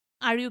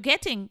Are you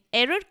getting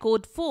error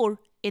code 4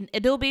 in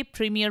Adobe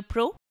Premiere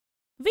Pro?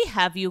 We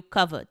have you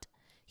covered.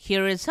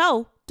 Here is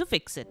how to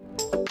fix it.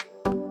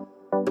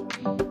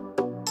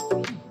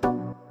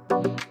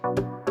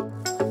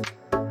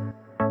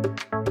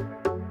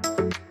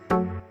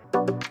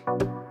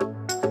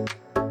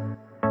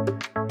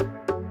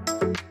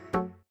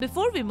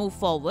 Before we move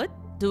forward,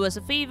 do us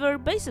a favor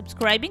by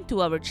subscribing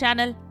to our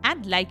channel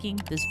and liking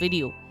this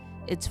video.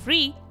 It's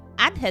free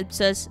and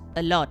helps us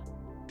a lot.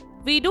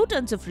 We do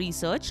tons of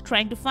research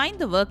trying to find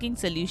the working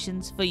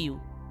solutions for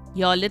you.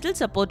 Your little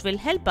support will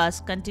help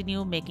us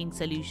continue making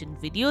solution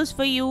videos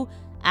for you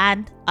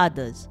and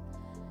others.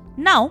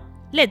 Now,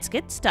 let's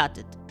get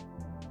started.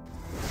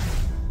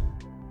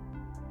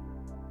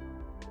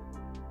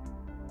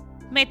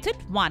 Method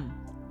 1.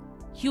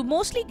 You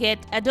mostly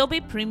get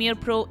Adobe Premiere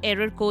Pro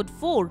error code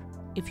 4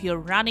 if you're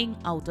running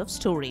out of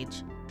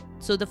storage.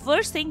 So the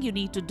first thing you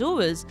need to do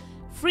is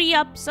free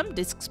up some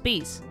disk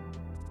space.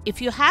 If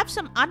you have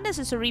some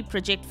unnecessary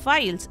project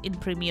files in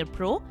Premiere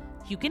Pro,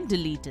 you can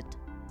delete it.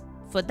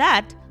 For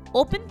that,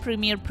 open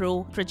Premiere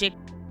Pro project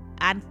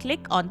and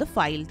click on the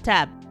File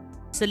tab.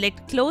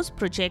 Select Close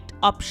Project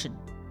option.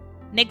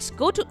 Next,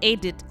 go to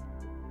Edit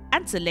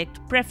and select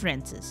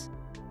Preferences.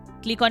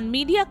 Click on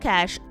Media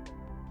Cache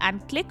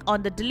and click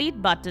on the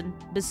Delete button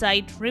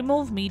beside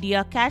Remove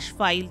Media Cache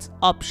Files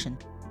option.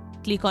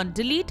 Click on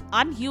Delete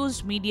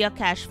Unused Media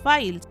Cache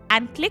Files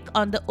and click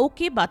on the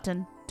OK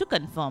button to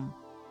confirm.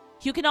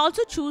 You can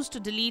also choose to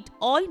delete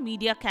all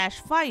media cache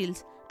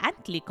files and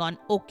click on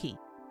OK.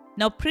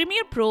 Now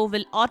Premiere Pro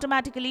will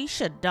automatically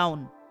shut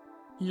down.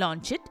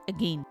 Launch it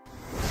again.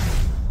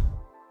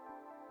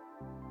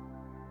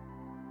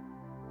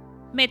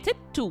 Method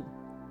 2.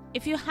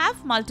 If you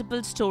have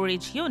multiple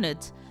storage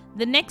units,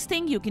 the next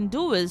thing you can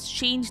do is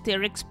change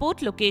their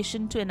export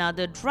location to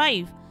another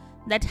drive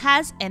that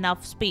has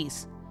enough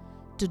space.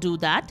 To do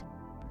that,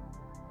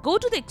 go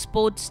to the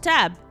Exports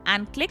tab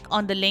and click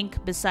on the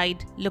link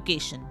beside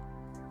Location.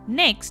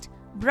 Next,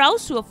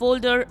 browse to a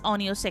folder on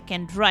your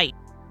second drive.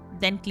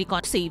 Then click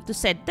on Save to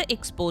set the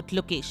export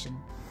location.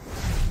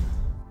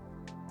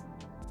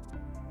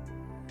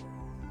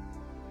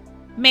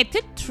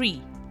 Method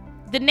 3.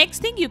 The next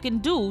thing you can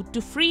do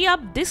to free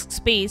up disk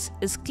space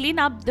is clean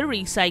up the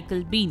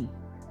recycle bin.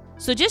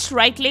 So just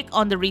right-click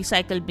on the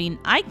recycle bin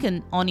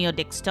icon on your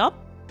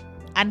desktop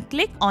and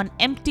click on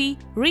Empty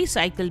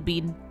Recycle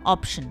Bin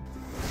option.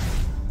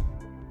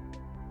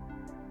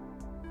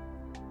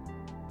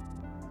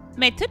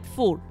 Method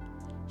 4.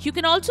 You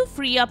can also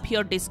free up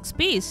your disk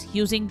space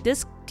using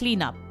Disk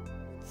Cleanup.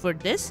 For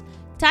this,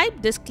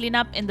 type Disk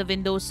Cleanup in the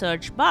Windows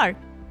search bar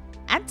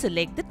and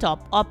select the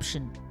top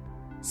option.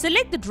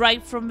 Select the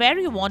drive from where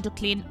you want to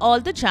clean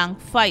all the junk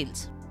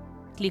files.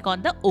 Click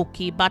on the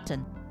OK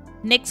button.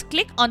 Next,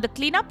 click on the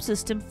Cleanup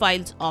System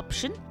Files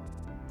option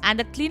and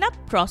the cleanup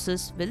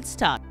process will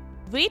start.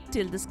 Wait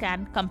till the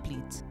scan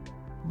completes.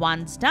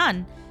 Once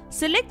done,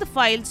 select the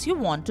files you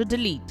want to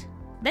delete.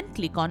 Then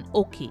click on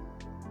OK.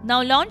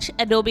 Now launch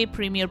Adobe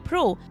Premiere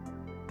Pro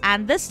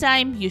and this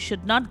time you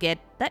should not get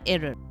the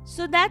error.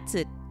 So that's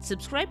it.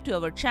 Subscribe to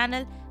our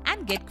channel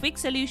and get quick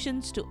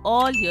solutions to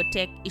all your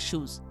tech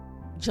issues.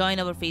 Join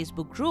our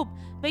Facebook group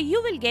where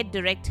you will get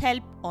direct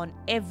help on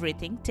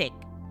everything tech.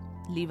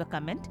 Leave a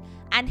comment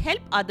and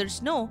help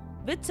others know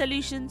which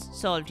solutions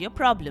solve your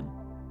problem.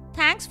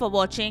 Thanks for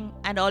watching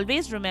and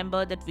always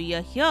remember that we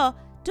are here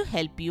to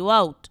help you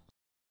out.